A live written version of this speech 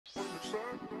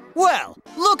Well,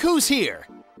 look who's here.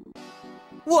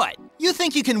 What, you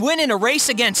think you can win in a race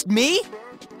against me?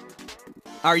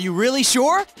 Are you really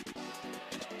sure?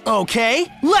 Okay,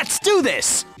 let's do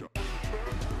this!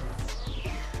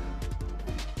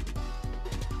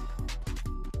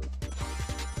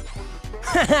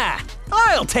 Haha,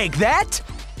 I'll take that!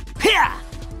 Pia!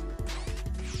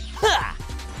 Ha!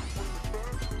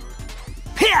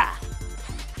 Pia!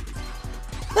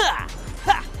 Ha!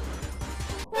 Ha!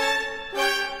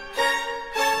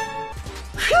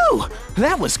 Phew!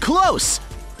 That was close!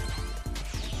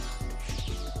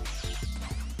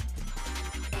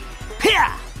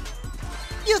 Pia!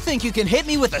 You think you can hit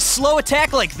me with a slow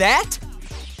attack like that?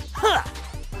 Huh!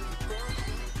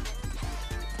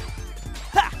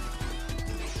 Ha!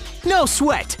 No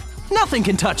sweat! Nothing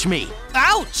can touch me!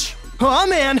 Ouch! Aw,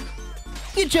 man!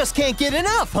 You just can't get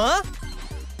enough, huh?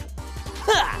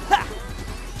 Ha! Ha!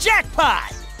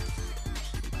 Jackpot!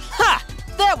 Ha!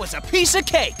 That was a piece of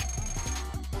cake!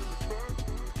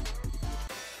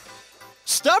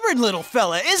 Stubborn little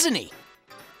fella, isn't he?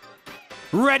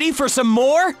 Ready for some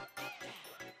more?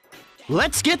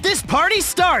 Let's get this party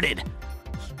started!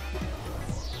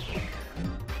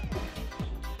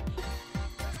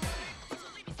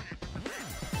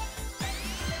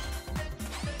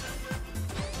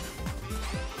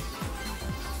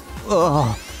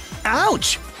 Oh,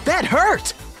 ouch! That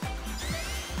hurt!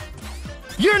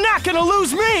 You're not gonna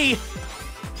lose me!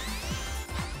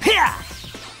 Hia!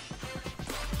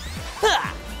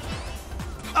 Ha!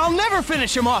 I'll never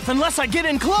finish him off unless I get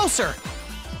in closer!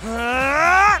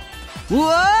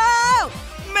 Whoa!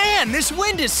 Man, this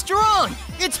wind is strong!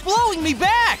 It's blowing me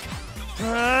back!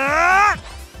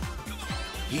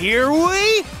 Here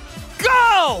we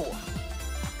go!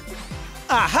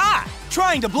 Aha!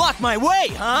 Trying to block my way,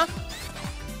 huh?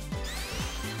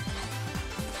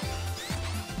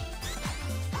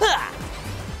 Ha!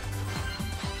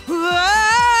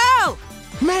 Whoa!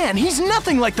 Man, he's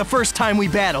nothing like the first time we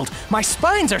battled. My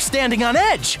spines are standing on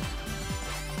edge.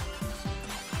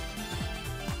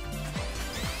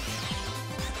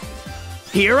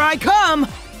 Here I come!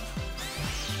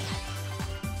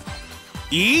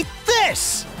 Eat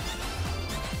this!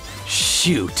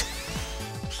 Shoot.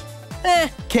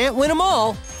 Can't win them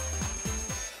all.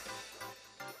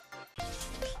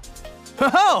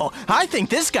 Oh, I think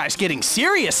this guy's getting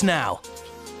serious now.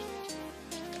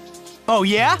 Oh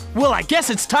yeah? Well, I guess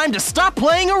it's time to stop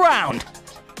playing around.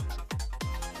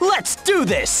 Let's do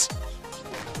this!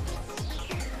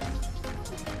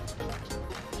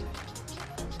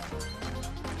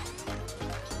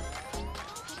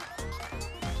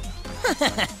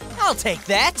 I'll take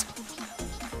that.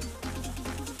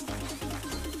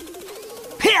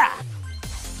 Pia!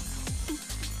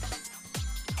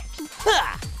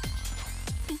 Ha!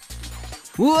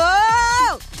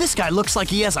 Whoa! This guy looks like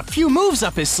he has a few moves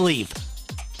up his sleeve.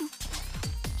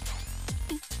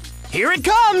 Here it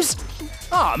comes!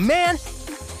 Aw, man!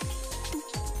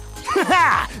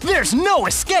 Ha! There's no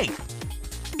escape!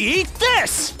 Eat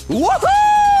this!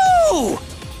 Woohoo!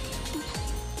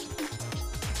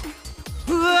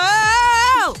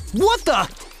 Whoa! What the?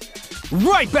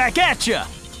 Right back at ya!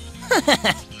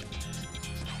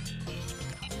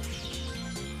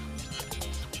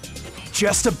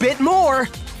 Just a bit more.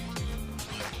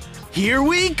 Here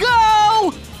we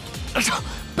go!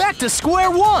 Back to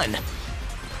square one.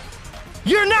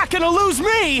 You're not gonna lose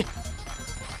me!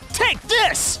 Take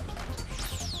this!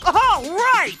 All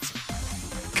right!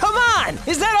 Come on!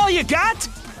 Is that all you got?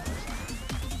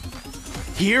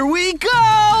 Here we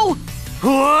go!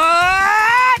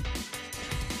 What?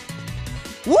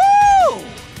 Woo!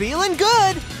 Feeling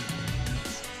good.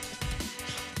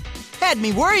 Had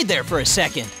me worried there for a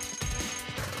second.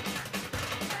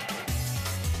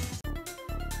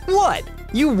 What?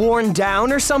 You worn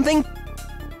down or something?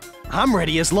 I'm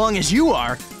ready as long as you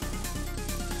are.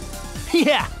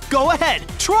 Yeah, go ahead.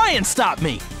 Try and stop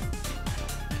me.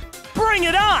 Bring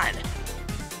it on!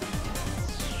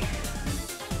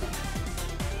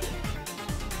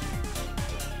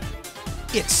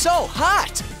 It's so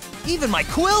hot! Even my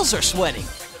quills are sweating.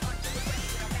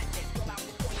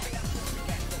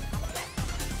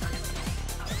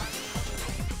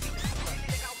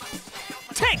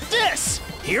 Take this!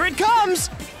 Here it comes!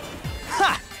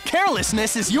 Ha!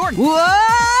 Carelessness is your—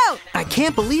 Whoa! I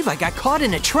can't believe I got caught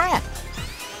in a trap.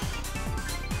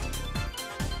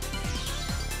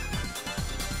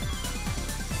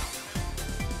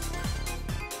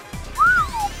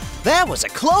 That was a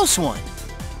close one.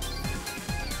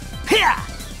 Hia!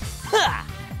 Ha!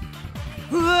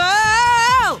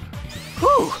 Whoa!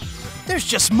 Whew! There's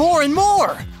just more and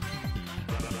more.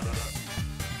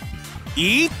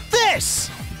 Eat this!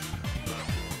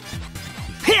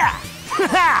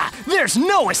 Ha! There's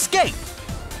no escape!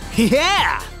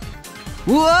 Yeah!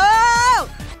 Whoa!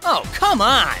 Oh, come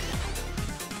on!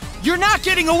 You're not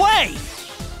getting away!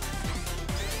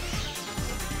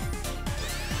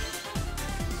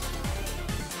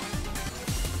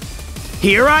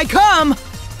 Here I come!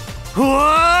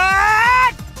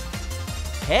 What?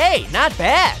 Hey, not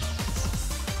bad.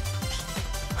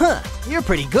 Huh, you're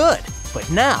pretty good. But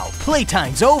now,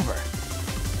 playtime's over.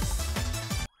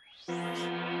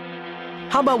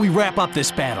 How about we wrap up this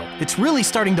battle? It's really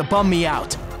starting to bum me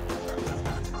out.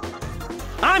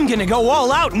 I'm gonna go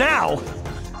all out now!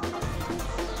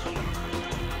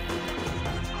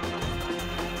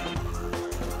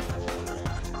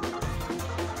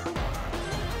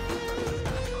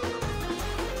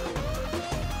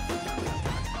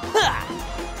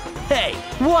 Ha! Hey,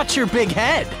 watch your big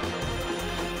head!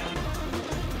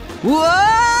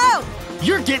 Whoa!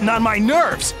 You're getting on my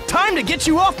nerves! Time to get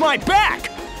you off my back!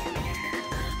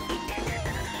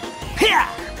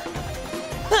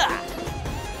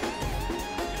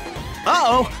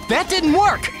 Uh-oh, that didn't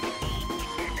work!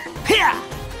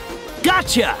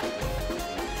 Gotcha!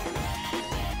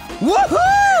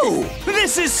 Woohoo!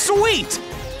 This is sweet!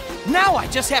 Now I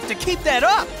just have to keep that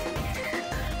up!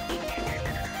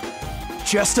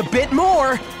 Just a bit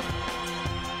more!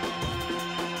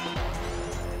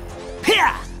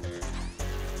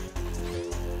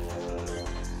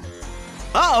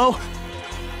 Uh-oh!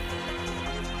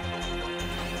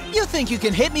 You think you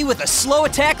can hit me with a slow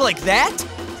attack like that?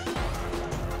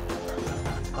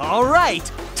 All right,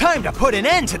 time to put an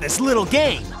end to this little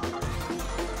game.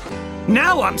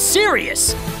 Now I'm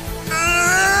serious.